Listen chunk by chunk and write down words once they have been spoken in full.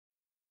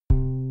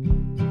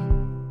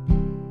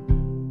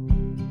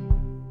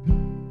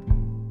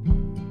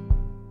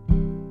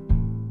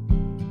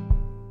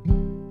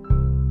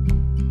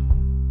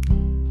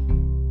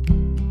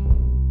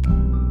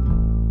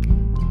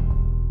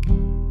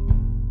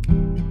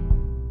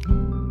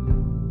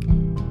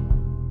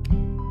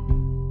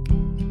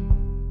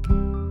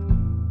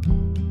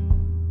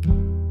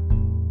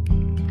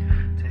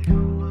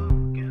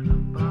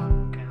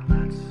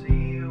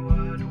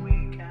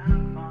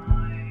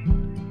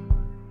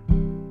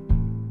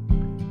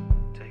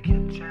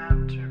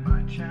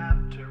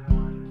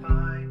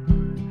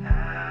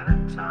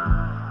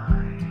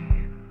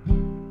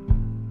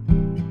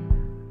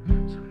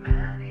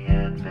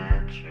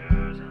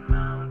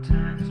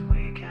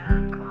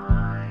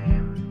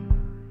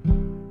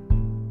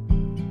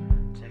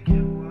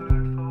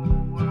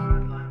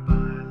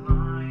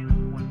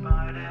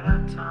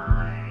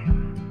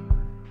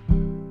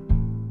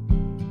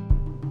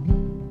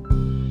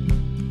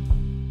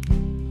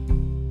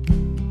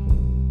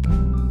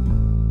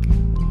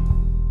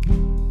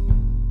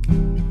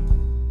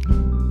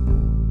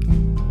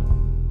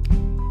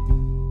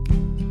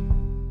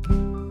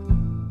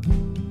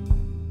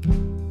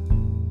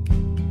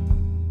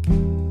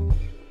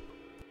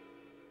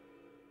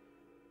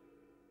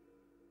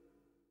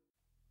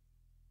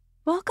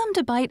Welcome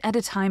to Bite at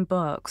a Time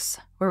Books,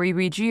 where we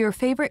read you your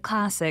favorite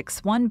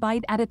classics one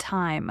bite at a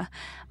time.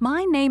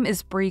 My name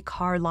is Bree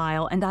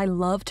Carlile, and I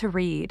love to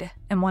read,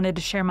 and wanted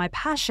to share my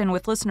passion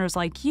with listeners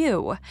like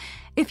you.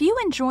 If you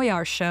enjoy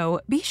our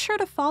show, be sure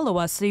to follow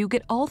us so you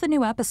get all the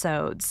new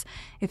episodes.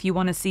 If you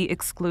want to see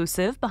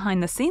exclusive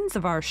behind the scenes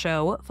of our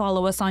show,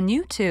 follow us on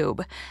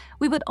YouTube.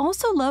 We would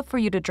also love for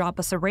you to drop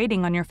us a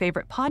rating on your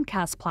favorite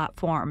podcast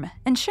platform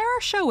and share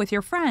our show with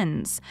your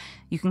friends.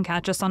 You can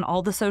catch us on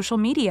all the social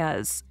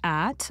medias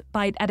at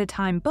Bite at a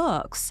Time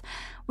Books.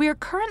 We are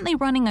currently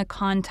running a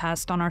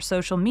contest on our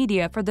social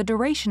media for the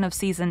duration of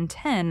Season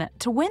 10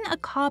 to win a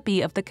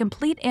copy of the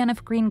complete Anne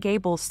of Green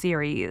Gables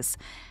series.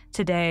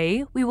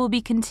 Today, we will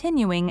be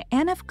continuing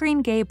Anne of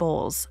Green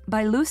Gables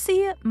by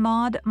Lucy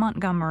Maud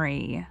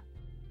Montgomery.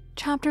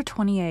 Chapter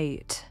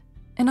 28.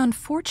 An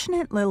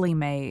Unfortunate Lily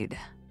Maid.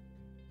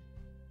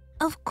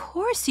 "Of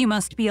course you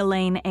must be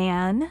Elaine,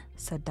 Anne,"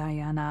 said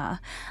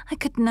Diana. "I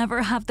could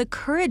never have the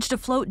courage to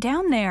float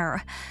down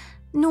there."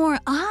 "Nor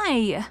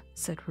I,"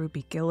 said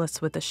Ruby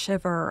Gillis with a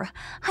shiver.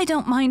 "I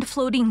don't mind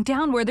floating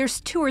down where there's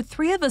 2 or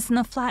 3 of us in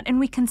the flat and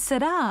we can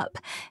sit up.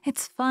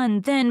 It's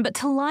fun then, but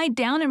to lie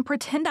down and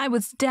pretend I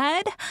was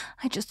dead?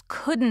 I just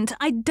couldn't.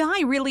 I'd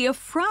die really of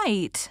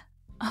fright."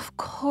 "Of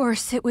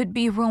course it would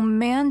be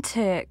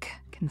romantic,"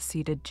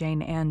 conceded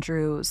Jane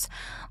Andrews.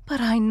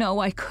 "But I know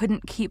I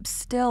couldn't keep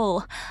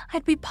still.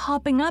 I'd be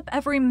popping up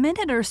every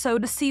minute or so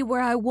to see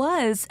where I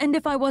was and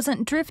if I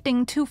wasn't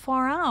drifting too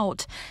far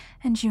out.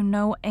 And you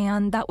know,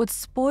 Anne, that would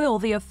spoil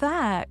the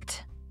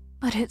effect."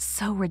 "But it's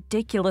so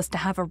ridiculous to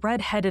have a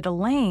red-headed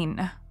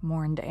Elaine,"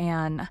 mourned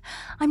Anne.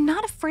 "I'm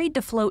not afraid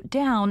to float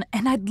down,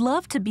 and I'd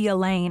love to be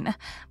Elaine,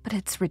 but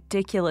it's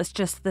ridiculous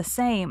just the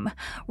same.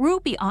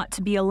 Ruby ought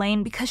to be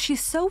Elaine because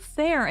she's so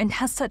fair and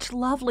has such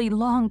lovely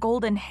long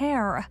golden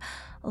hair.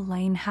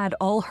 Elaine had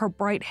all her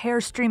bright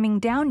hair streaming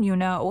down, you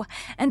know,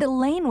 and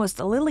Elaine was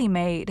the lily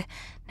maid.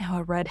 Now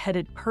a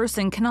red-headed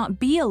person cannot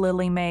be a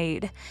lily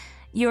maid."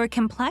 "Your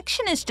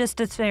complexion is just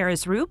as fair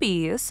as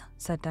Ruby's,"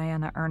 said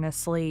Diana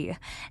earnestly,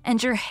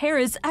 "and your hair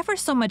is ever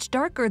so much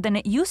darker than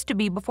it used to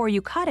be before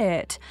you cut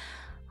it."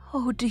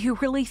 "Oh, do you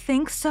really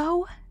think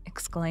so?"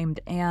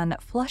 exclaimed Anne,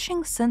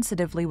 flushing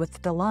sensitively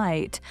with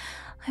delight.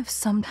 "I've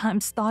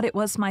sometimes thought it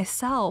was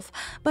myself,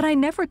 but I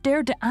never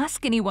dared to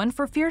ask anyone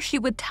for fear she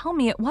would tell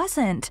me it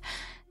wasn't.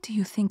 Do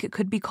you think it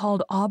could be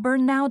called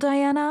auburn now,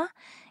 Diana?"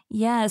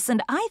 "Yes,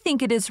 and I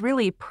think it is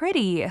really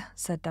pretty,"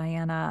 said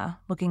Diana,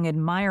 looking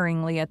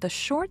admiringly at the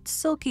short,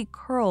 silky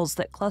curls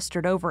that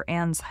clustered over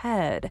Anne's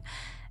head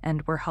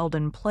and were held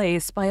in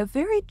place by a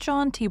very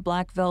jaunty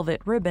black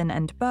velvet ribbon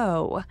and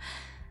bow.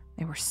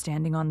 They were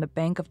standing on the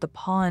bank of the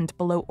pond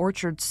below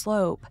Orchard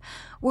Slope,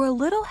 where a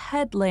little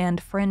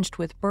headland fringed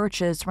with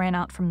birches ran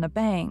out from the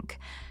bank.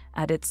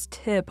 At its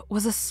tip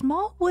was a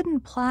small wooden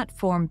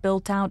platform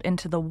built out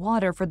into the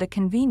water for the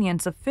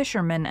convenience of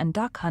fishermen and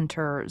duck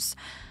hunters.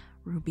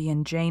 Ruby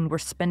and Jane were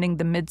spending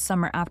the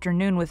midsummer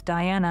afternoon with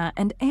Diana,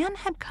 and Anne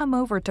had come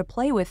over to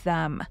play with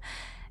them.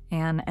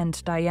 Anne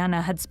and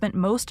Diana had spent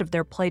most of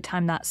their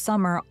playtime that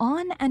summer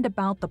on and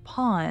about the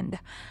pond.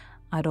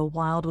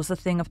 Idlewild was a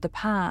thing of the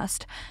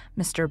past,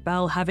 Mr.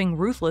 Bell having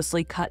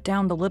ruthlessly cut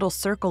down the little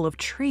circle of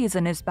trees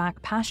in his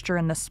back pasture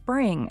in the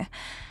spring.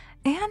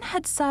 Anne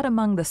had sat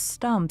among the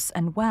stumps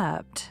and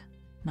wept,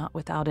 not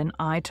without an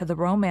eye to the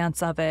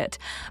romance of it,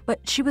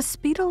 but she was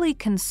speedily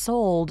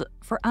consoled,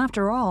 for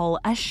after all,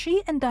 as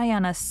she and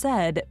Diana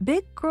said,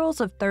 big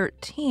girls of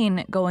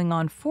 13 going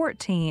on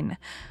 14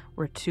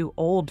 were too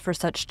old for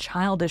such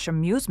childish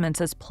amusements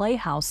as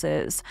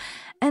playhouses,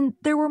 and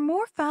there were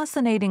more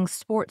fascinating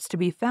sports to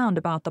be found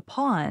about the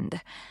pond.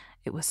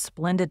 It was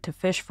splendid to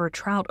fish for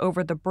trout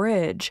over the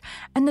bridge,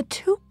 and the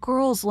 2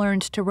 girls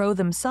learned to row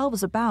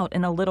themselves about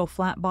in a little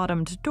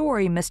flat-bottomed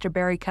dory Mr.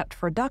 Barry kept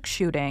for duck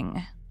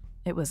shooting.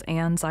 It was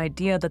Anne's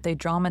idea that they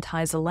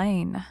dramatize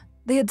Elaine.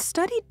 They had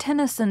studied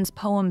Tennyson's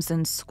poems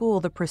in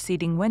school the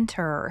preceding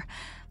winter,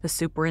 the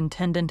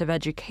superintendent of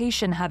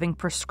education having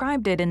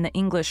prescribed it in the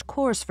English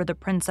course for the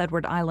Prince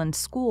Edward Island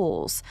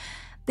schools.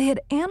 They had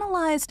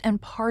analyzed and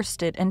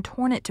parsed it and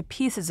torn it to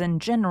pieces in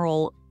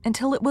general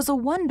until it was a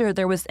wonder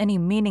there was any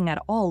meaning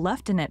at all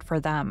left in it for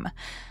them.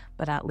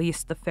 But at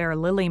least the fair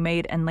Lily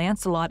Maid and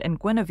Lancelot and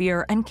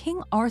Guinevere and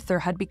King Arthur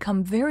had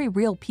become very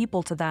real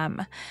people to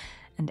them,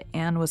 and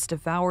Anne was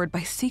devoured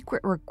by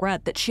secret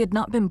regret that she had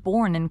not been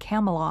born in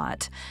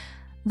Camelot.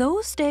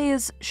 Those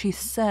days, she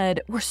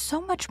said, were so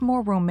much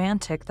more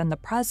romantic than the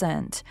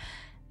present.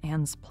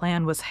 Anne's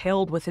plan was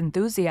hailed with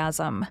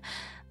enthusiasm.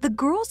 The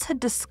girls had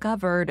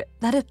discovered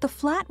that if the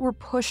flat were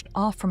pushed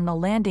off from the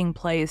landing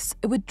place,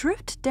 it would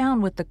drift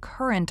down with the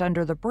current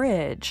under the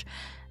bridge,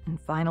 and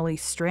finally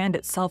strand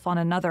itself on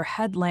another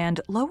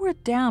headland lower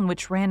down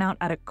which ran out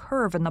at a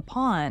curve in the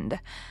pond.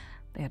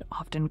 They had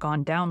often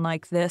gone down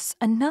like this,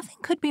 and nothing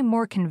could be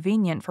more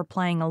convenient for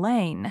playing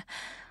Elaine.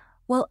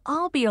 "Well,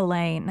 I'll be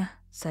Elaine,"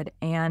 said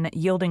Anne,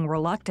 yielding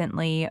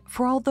reluctantly,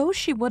 for although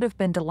she would have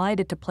been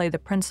delighted to play the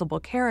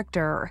principal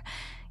character,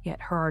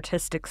 Yet her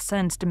artistic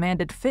sense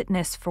demanded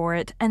fitness for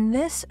it, and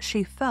this,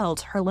 she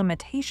felt, her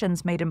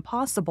limitations made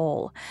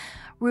impossible.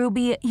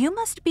 "Ruby, you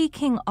must be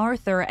King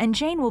Arthur, and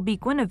Jane will be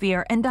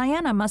Guinevere, and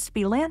Diana must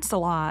be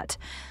Lancelot.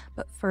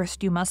 But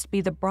first you must be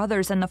the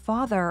brothers and the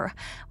father.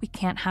 We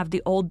can't have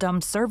the old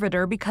dumb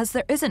servitor because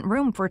there isn't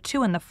room for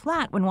two in the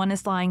flat when one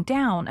is lying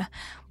down.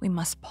 We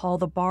must pawl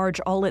the barge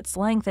all its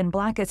length in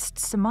blackest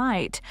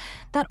samite.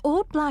 That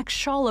old black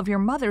shawl of your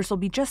mother's will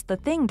be just the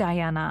thing,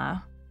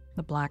 Diana."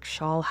 The black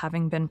shawl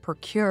having been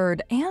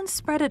procured, Anne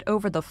spread it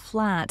over the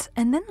flat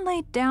and then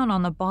laid down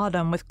on the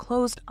bottom with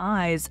closed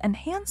eyes and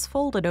hands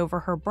folded over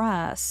her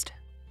breast.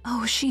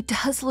 "Oh, she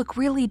does look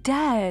really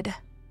dead,"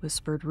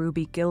 whispered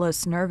Ruby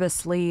Gillis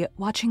nervously,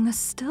 watching the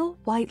still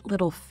white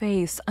little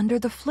face under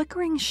the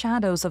flickering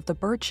shadows of the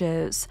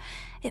birches.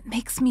 "It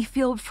makes me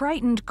feel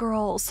frightened,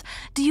 girls.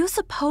 Do you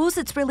suppose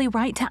it's really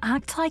right to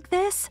act like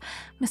this?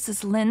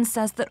 Mrs. Lynde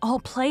says that all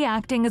play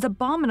acting is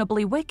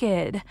abominably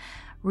wicked."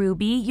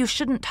 "Ruby, you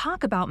shouldn't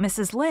talk about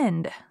Mrs.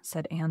 Lynde,"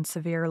 said Anne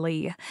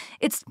severely.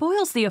 "It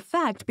spoils the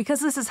effect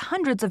because this is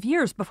hundreds of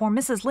years before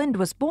Mrs. Lynde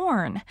was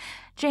born.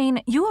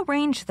 Jane, you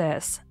arrange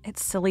this.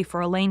 It's silly for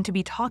Elaine to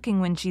be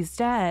talking when she's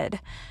dead."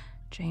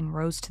 Jane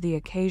rose to the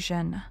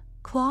occasion.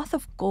 Cloth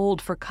of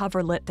gold for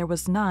coverlet there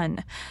was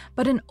none,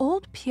 but an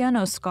old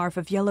piano scarf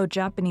of yellow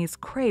Japanese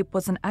crepe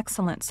was an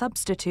excellent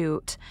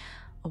substitute.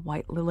 A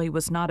white lily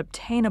was not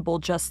obtainable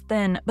just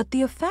then, but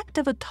the effect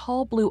of a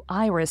tall blue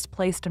iris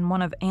placed in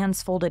one of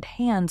Anne's folded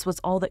hands was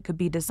all that could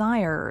be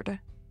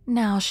desired.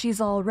 "Now she's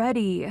all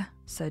ready,"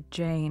 said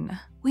Jane.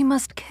 "We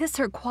must kiss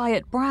her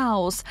quiet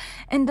brows.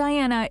 And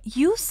Diana,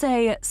 you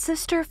say,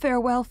 'Sister,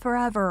 farewell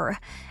forever.'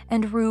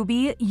 And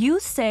Ruby, you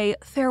say,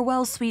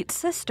 'Farewell, sweet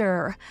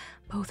sister.'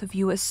 Both of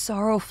you as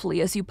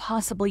sorrowfully as you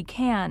possibly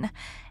can.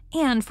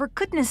 And for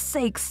goodness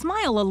sake,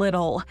 smile a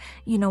little.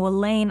 You know,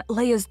 Elaine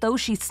lay as though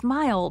she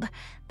smiled.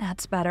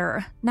 That's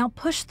better. Now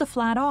push the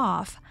flat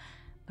off."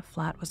 The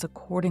flat was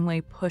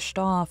accordingly pushed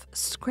off,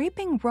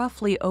 scraping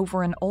roughly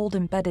over an old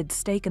embedded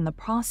stake in the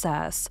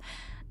process.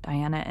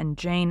 Diana and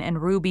Jane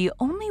and Ruby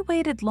only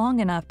waited long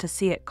enough to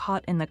see it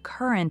caught in the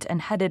current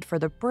and headed for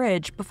the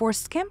bridge before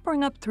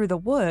scampering up through the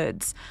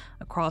woods,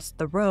 across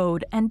the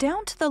road, and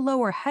down to the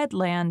lower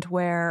headland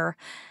where,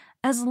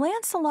 as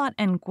Lancelot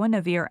and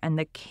Guinevere and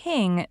the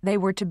king, they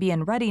were to be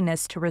in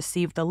readiness to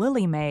receive the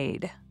Lily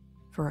Maid.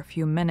 For a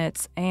few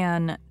minutes,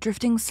 Anne,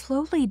 drifting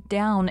slowly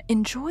down,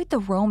 enjoyed the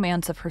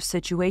romance of her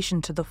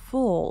situation to the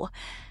full.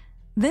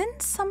 Then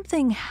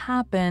something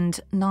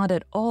happened not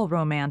at all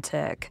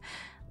romantic.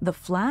 The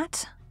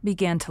flat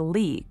began to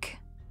leak.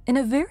 In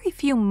a very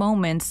few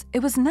moments,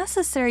 it was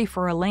necessary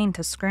for Elaine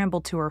to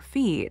scramble to her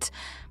feet,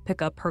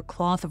 pick up her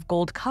cloth of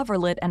gold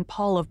coverlet and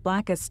pall of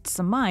blackest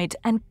samite,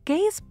 and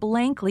gaze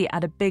blankly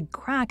at a big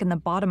crack in the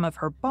bottom of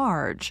her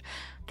barge,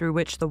 through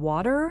which the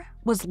water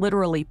was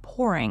literally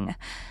pouring.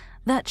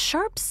 That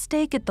sharp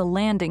stake at the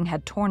landing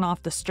had torn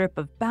off the strip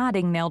of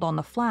batting nailed on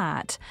the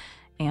flat.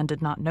 Anne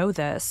did not know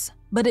this,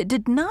 but it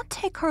did not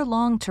take her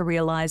long to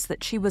realize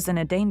that she was in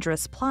a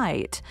dangerous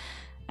plight.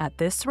 At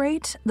this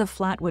rate, the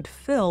flat would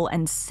fill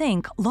and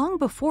sink long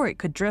before it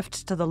could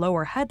drift to the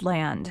lower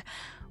headland.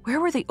 Where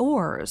were the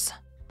oars?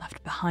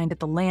 Left behind at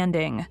the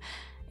landing.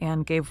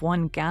 Anne gave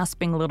one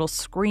gasping little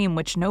scream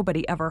which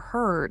nobody ever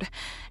heard.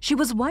 She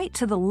was white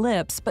to the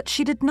lips, but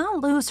she did not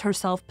lose her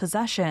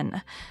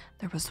self-possession.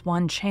 There was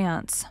one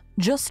chance.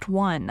 Just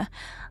one.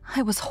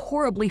 "I was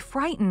horribly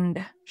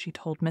frightened," she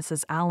told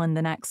Mrs. Allen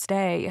the next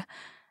day.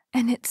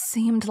 "And it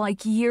seemed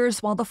like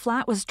years while the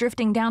flat was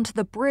drifting down to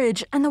the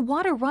bridge and the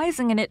water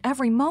rising in it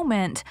every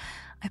moment.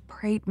 I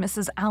prayed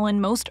Mrs.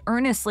 Allen most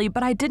earnestly,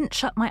 but I didn't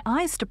shut my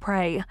eyes to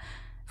pray.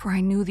 For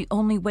I knew the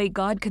only way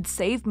God could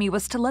save me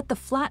was to let the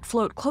flat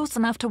float close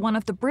enough to one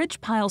of the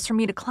bridge piles for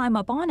me to climb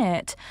up on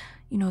it.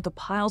 You know, the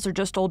piles are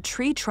just old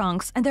tree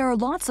trunks, and there are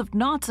lots of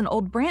knots and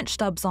old branch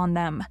stubs on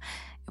them.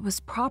 It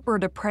was proper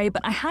to pray,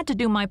 but I had to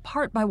do my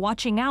part by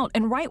watching out,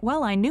 and right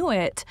well I knew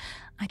it.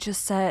 I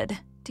just said,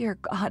 'Dear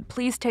God,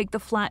 please take the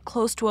flat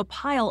close to a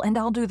pile and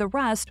I'll do the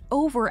rest,'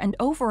 over and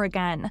over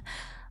again.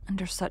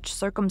 Under such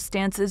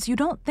circumstances, you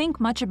don't think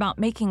much about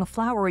making a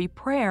flowery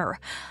prayer,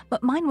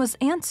 but mine was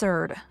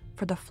answered.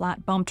 For the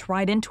flat bumped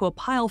right into a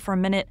pile for a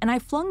minute, and I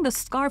flung the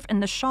scarf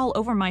and the shawl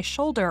over my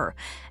shoulder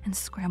and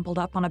scrambled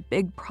up on a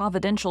big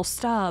providential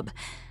stub.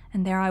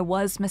 And there I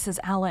was, Mrs.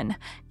 Allen,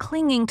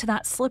 clinging to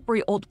that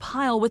slippery old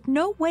pile with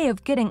no way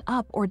of getting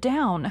up or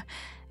down.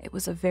 It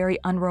was a very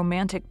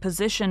unromantic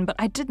position, but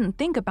I didn't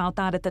think about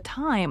that at the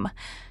time.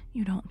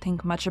 You don't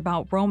think much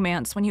about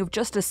romance when you've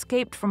just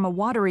escaped from a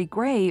watery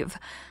grave.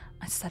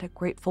 I said a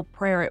grateful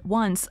prayer at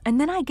once,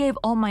 and then I gave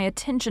all my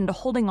attention to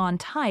holding on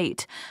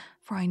tight,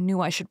 for I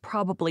knew I should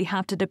probably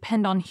have to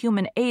depend on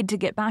human aid to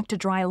get back to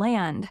dry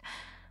land.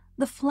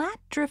 The flat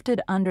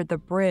drifted under the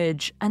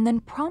bridge and then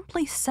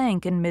promptly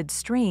sank in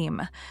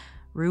midstream.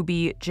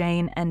 Ruby,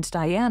 Jane, and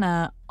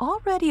Diana,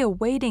 already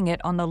awaiting it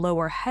on the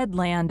lower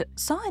headland,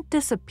 saw it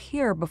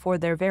disappear before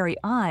their very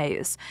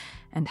eyes,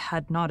 and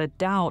had not a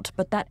doubt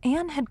but that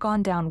Anne had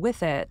gone down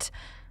with it.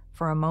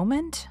 For a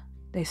moment,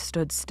 they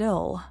stood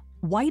still.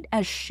 white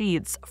as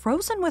sheets,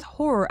 frozen with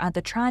horror at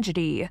the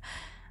tragedy.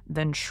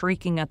 Then,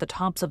 shrieking at the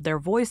tops of their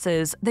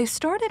voices, they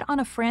started on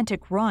a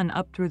frantic run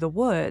up through the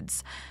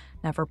woods,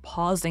 never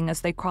pausing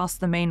as they crossed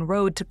the main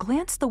road to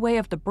glance the way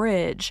of the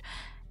bridge.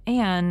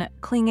 Anne,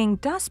 clinging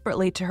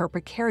desperately to her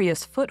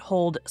precarious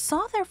foothold,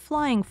 saw their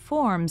flying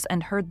forms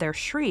and heard their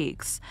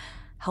shrieks.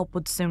 Help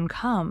would soon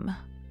come.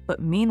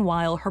 But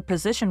meanwhile, her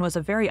position was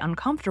a very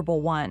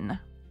uncomfortable one.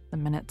 The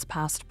minutes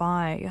passed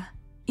by,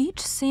 each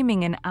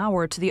seeming an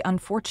hour to the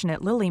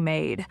unfortunate Lily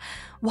Maid.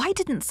 Why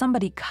didn't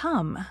somebody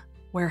come?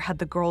 Where had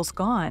the girls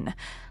gone?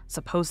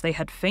 Suppose they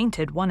had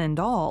fainted, one and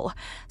all.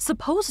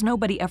 Suppose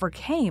nobody ever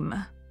came.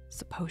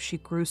 Suppose she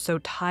grew so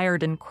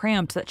tired and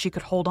cramped that she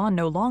could hold on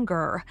no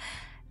longer.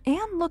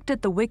 Anne looked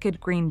at the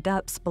wicked green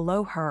depths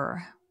below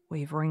her,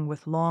 wavering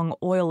with long,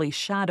 oily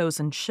shadows,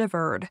 and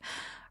shivered.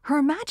 Her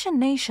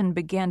imagination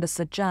began to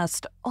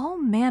suggest all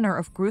manner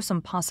of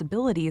gruesome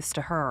possibilities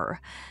to her.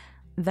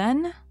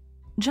 Then,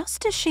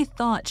 just as she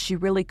thought she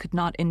really could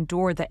not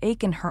endure the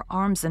ache in her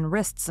arms and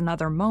wrists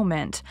another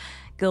moment,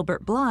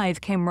 Gilbert Blythe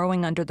came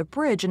rowing under the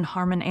bridge in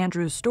Harmon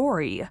Andrews'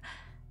 dory.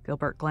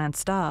 Gilbert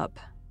glanced up,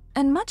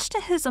 and much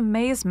to his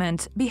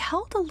amazement,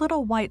 beheld a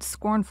little white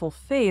scornful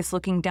face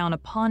looking down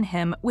upon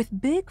him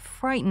with big,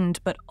 frightened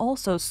but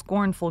also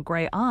scornful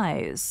gray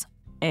eyes.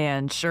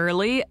 "Anne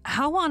Shirley,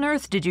 how on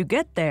earth did you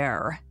get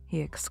there?"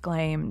 he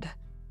exclaimed.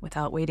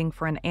 Without waiting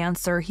for an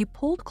answer, he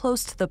pulled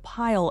close to the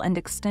pile and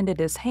extended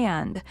his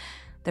hand.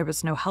 There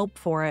was no help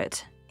for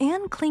it.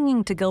 Anne,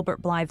 clinging to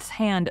Gilbert Blythe's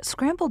hand,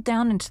 scrambled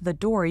down into the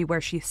dory where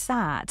she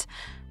sat,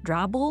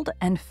 drabbled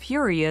and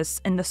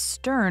furious in the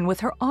stern with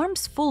her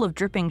arms full of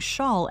dripping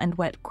shawl and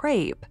wet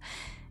crepe.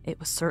 It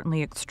was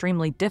certainly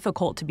extremely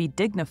difficult to be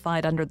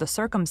dignified under the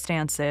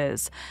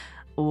circumstances.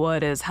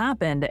 "What has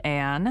happened,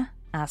 Anne?"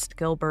 asked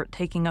Gilbert,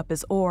 taking up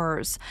his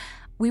oars.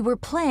 "We were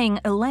playing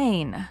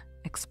Elaine,"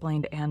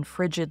 explained Anne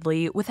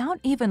frigidly, without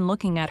even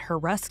looking at her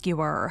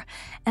rescuer,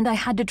 "and I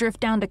had to drift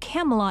down to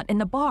Camelot in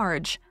the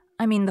barge.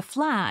 I mean the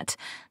flat.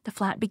 The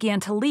flat began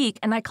to leak,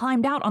 and I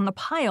climbed out on the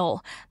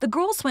pile. The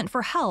girls went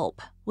for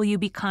help. Will you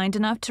be kind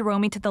enough to row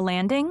me to the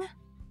landing?"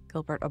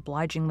 Gilbert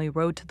obligingly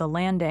rowed to the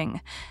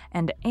landing,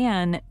 and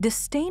Anne,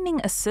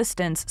 disdaining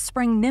assistance,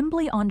 sprang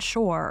nimbly on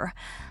shore.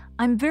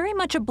 "I'm very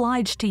much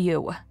obliged to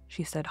you,"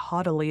 she said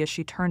haughtily as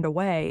she turned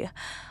away.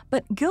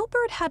 But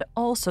Gilbert had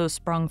also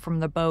sprung from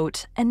the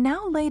boat and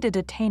now laid a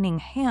detaining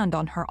hand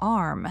on her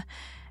arm.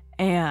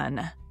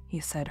 "Anne," he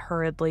said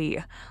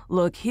hurriedly,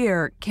 "look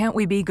here, can't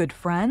we be good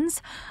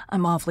friends?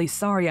 I'm awfully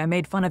sorry I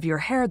made fun of your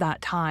hair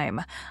that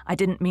time. I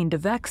didn't mean to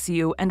vex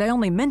you, and I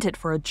only meant it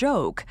for a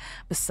joke.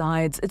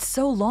 Besides, it's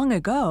so long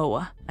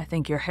ago. I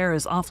think your hair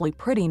is awfully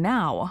pretty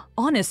now.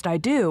 Honest, I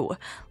do.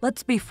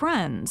 Let's be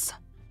friends."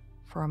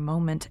 For a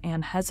moment,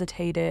 Anne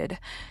hesitated.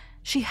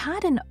 She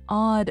had an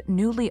odd,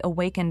 newly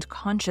awakened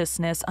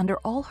consciousness under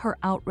all her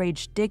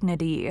outraged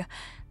dignity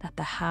that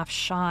the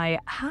half-shy,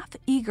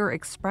 half-eager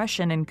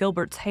expression in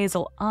Gilbert's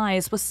hazel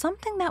eyes was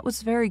something that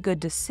was very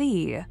good to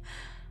see.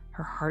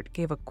 Her heart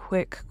gave a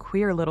quick,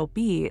 queer little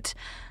beat,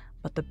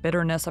 but the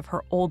bitterness of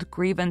her old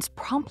grievance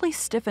promptly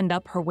stiffened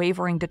up her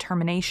wavering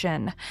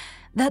determination.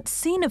 That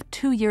scene of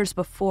 2 years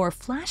before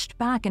flashed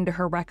back into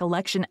her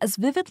recollection as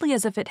vividly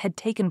as if it had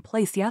taken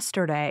place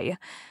yesterday.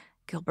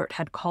 Gilbert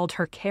had called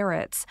her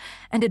carrots,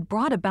 and had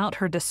brought about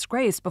her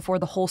disgrace before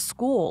the whole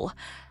school.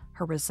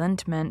 Her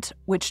resentment,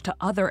 which to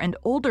other and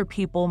older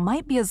people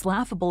might be as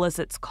laughable as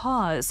its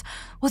cause,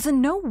 was in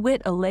no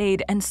whit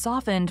allayed and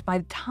softened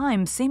by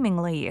time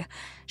seemingly.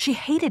 She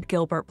hated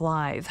Gilbert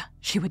Blythe.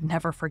 She would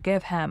never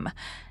forgive him.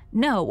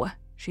 "No,"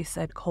 she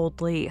said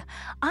coldly,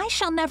 "I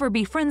shall never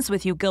be friends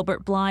with you,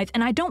 Gilbert Blythe,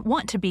 and I don't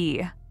want to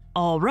be."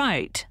 "All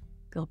right."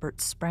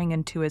 Gilbert sprang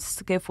into his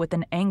skiff with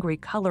an angry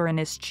color in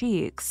his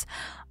cheeks.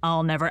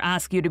 "I'll never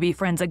ask you to be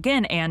friends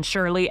again, Anne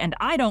Shirley, and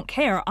I don't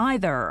care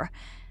either."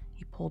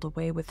 He pulled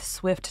away with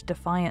swift,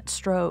 defiant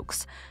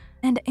strokes,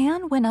 and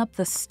Anne went up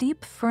the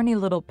steep, ferny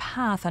little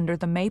path under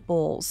the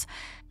maples.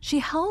 She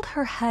held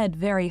her head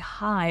very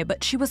high,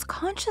 but she was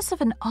conscious of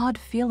an odd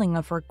feeling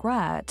of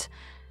regret.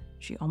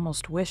 She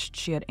almost wished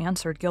she had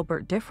answered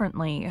Gilbert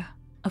differently.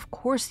 Of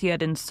course he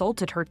had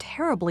insulted her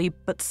terribly,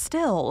 but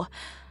still.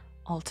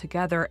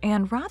 Altogether,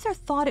 Anne rather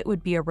thought it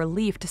would be a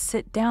relief to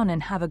sit down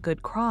and have a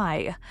good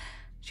cry.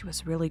 She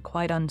was really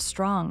quite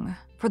unstrung,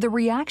 for the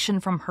reaction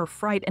from her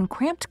fright and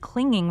cramped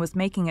clinging was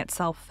making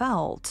itself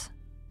felt.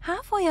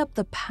 Halfway up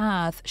the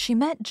path, she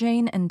met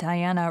Jane and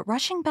Diana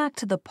rushing back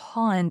to the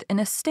pond in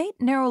a state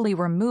narrowly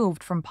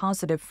removed from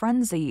positive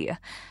frenzy.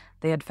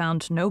 They had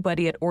found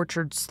nobody at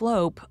Orchard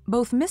Slope,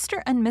 both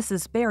Mr. and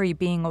Mrs. Barry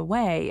being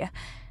away.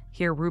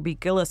 Here Ruby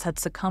Gillis had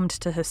succumbed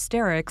to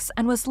hysterics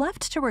and was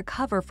left to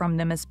recover from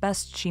them as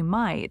best she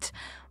might,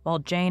 while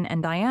Jane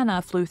and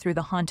Diana flew through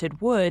the haunted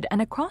wood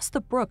and across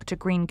the brook to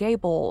Green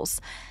Gables.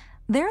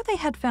 There they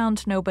had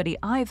found nobody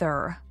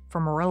either, for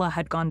Marilla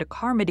had gone to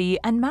Carmody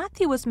and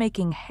Matthew was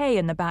making hay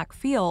in the back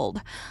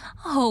field.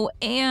 "Oh,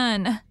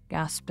 Anne,"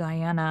 gasped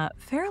Diana,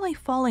 fairly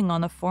falling on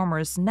the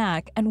former's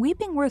neck and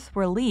weeping with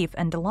relief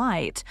and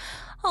delight.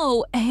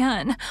 "Oh,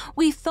 Anne,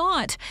 we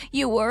thought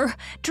you were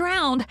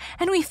drowned,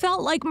 and we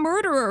felt like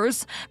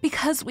murderers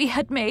because we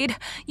had made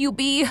you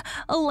be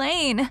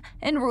Elaine,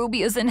 and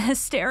Ruby is in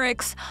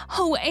hysterics.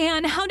 Oh,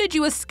 Anne, how did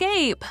you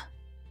escape?"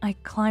 "I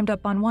climbed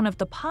up on one of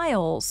the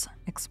piles,"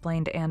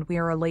 explained Anne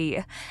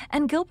wearily,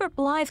 "and Gilbert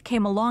Blythe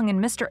came along in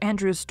Mr.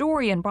 Andrews'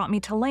 dory and brought me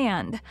to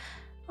land."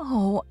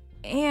 "Oh,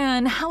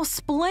 Anne, how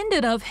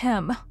splendid of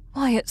him!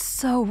 Why, it's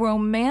so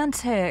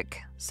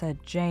romantic,"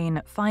 said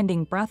Jane,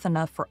 finding breath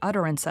enough for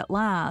utterance at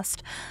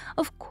last.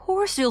 "Of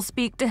course you'll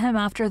speak to him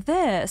after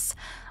this."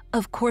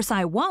 "Of course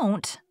I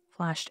won't,"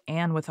 flashed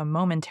Anne with a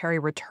momentary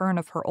return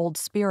of her old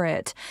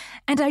spirit.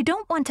 "And I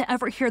don't want to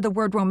ever hear the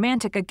word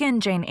romantic again,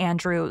 Jane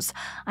Andrews.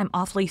 I'm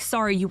awfully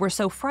sorry you were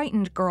so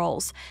frightened,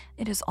 girls.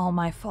 It is all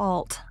my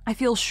fault. I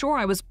feel sure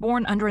I was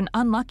born under an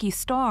unlucky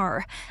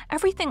star.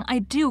 Everything I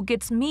do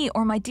gets me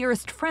or my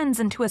dearest friends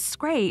into a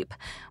scrape.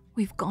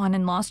 We've gone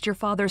and lost your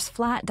father's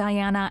flat,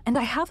 Diana, and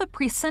I have a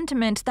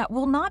presentiment that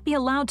we'll not be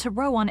allowed to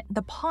row on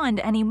the pond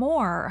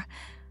anymore."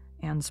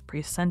 Anne's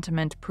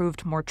presentiment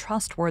proved more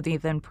trustworthy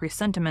than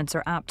presentiments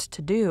are apt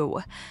to do.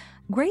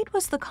 Great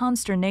was the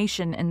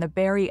consternation in the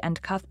Barry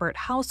and Cuthbert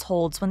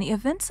households when the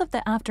events of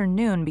the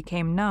afternoon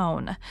became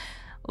known.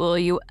 "Will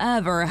you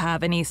ever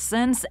have any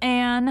sense,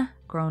 Anne?"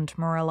 groaned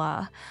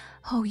Marilla.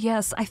 "Oh,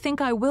 yes, I think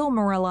I will,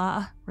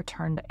 Marilla,"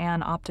 returned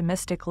Anne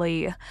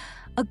optimistically.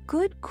 A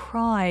good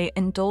cry,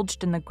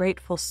 indulged in the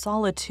grateful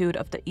solitude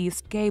of the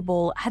East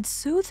Gable, had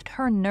soothed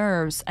her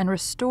nerves and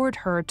restored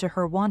her to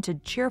her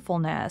wonted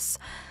cheerfulness.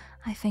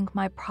 "I think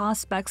my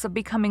prospects of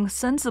becoming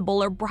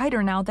sensible are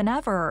brighter now than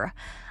ever."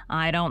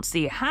 "I don't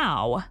see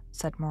how,"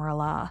 said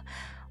Marilla.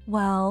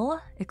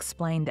 "Well,"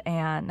 explained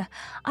Anne,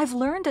 "I've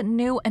learned a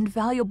new and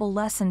valuable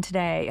lesson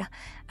today.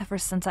 Ever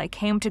since I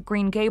came to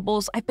Green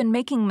Gables, I've been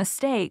making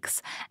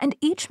mistakes, and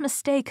each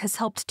mistake has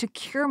helped to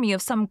cure me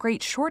of some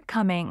great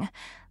shortcoming.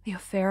 The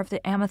affair of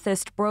the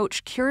amethyst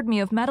brooch cured me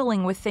of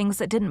meddling with things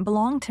that didn't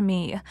belong to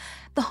me.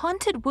 The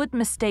haunted wood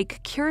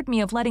mistake cured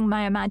me of letting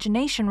my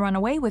imagination run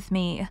away with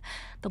me.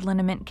 The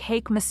liniment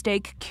cake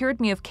mistake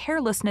cured me of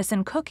carelessness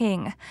in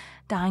cooking.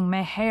 Dyeing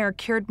my hair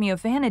cured me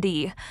of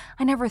vanity.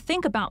 I never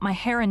think about my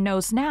hair and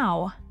nose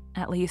now.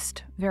 At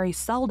least, very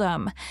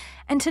seldom.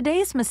 And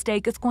today's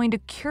mistake is going to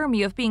cure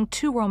me of being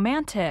too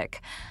romantic.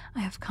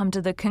 I have come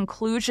to the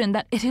conclusion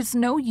that it is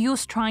no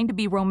use trying to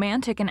be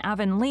romantic in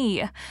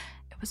Avonlea.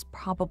 It was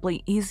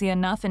probably easy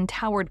enough in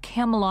towered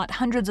Camelot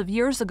hundreds of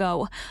years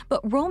ago,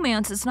 but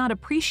romance is not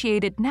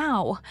appreciated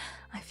now.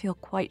 I feel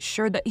quite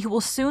sure that you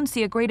will soon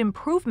see a great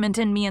improvement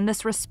in me in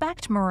this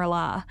respect,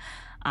 Marilla."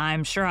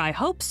 "I'm sure I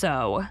hope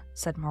so,"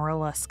 said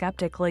Marilla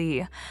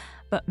skeptically.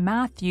 But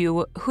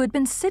Matthew, who had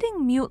been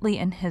sitting mutely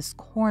in his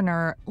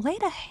corner,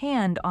 laid a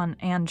hand on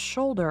Anne's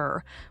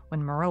shoulder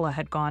when Marilla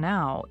had gone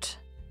out.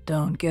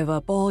 "Don't give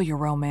up all your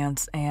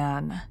romance,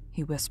 Anne,"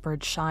 he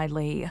whispered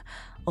shyly.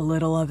 "A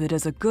little of it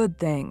is a good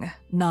thing.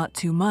 Not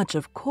too much,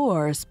 of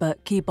course,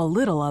 but keep a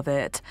little of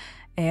it.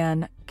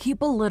 Anne,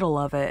 keep a little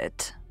of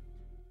it."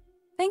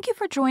 Thank you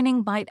for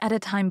joining Bite at a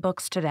Time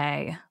Books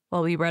today,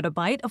 while we read a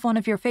bite of one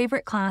of your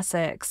favorite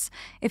classics.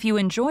 If you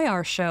enjoy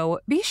our show,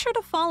 be sure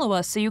to follow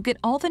us so you get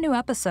all the new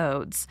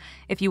episodes.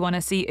 If you want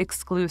to see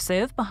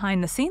exclusive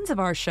behind the scenes of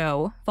our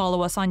show,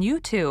 follow us on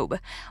YouTube.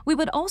 We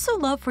would also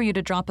love for you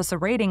to drop us a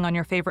rating on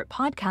your favorite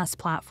podcast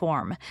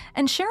platform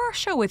and share our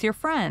show with your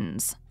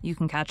friends. You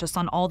can catch us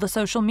on all the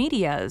social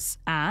medias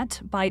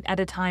at Bite at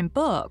a Time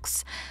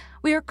Books.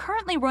 We are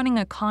currently running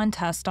a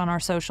contest on our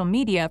social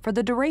media for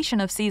the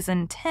duration of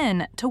Season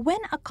 10 to win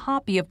a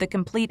copy of the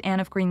complete Anne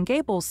of Green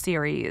Gables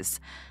series.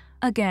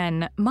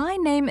 Again, my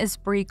name is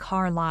Bree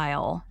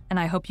Carlile, and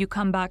I hope you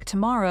come back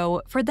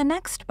tomorrow for the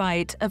next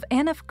bite of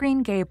Anne of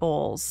Green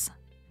Gables.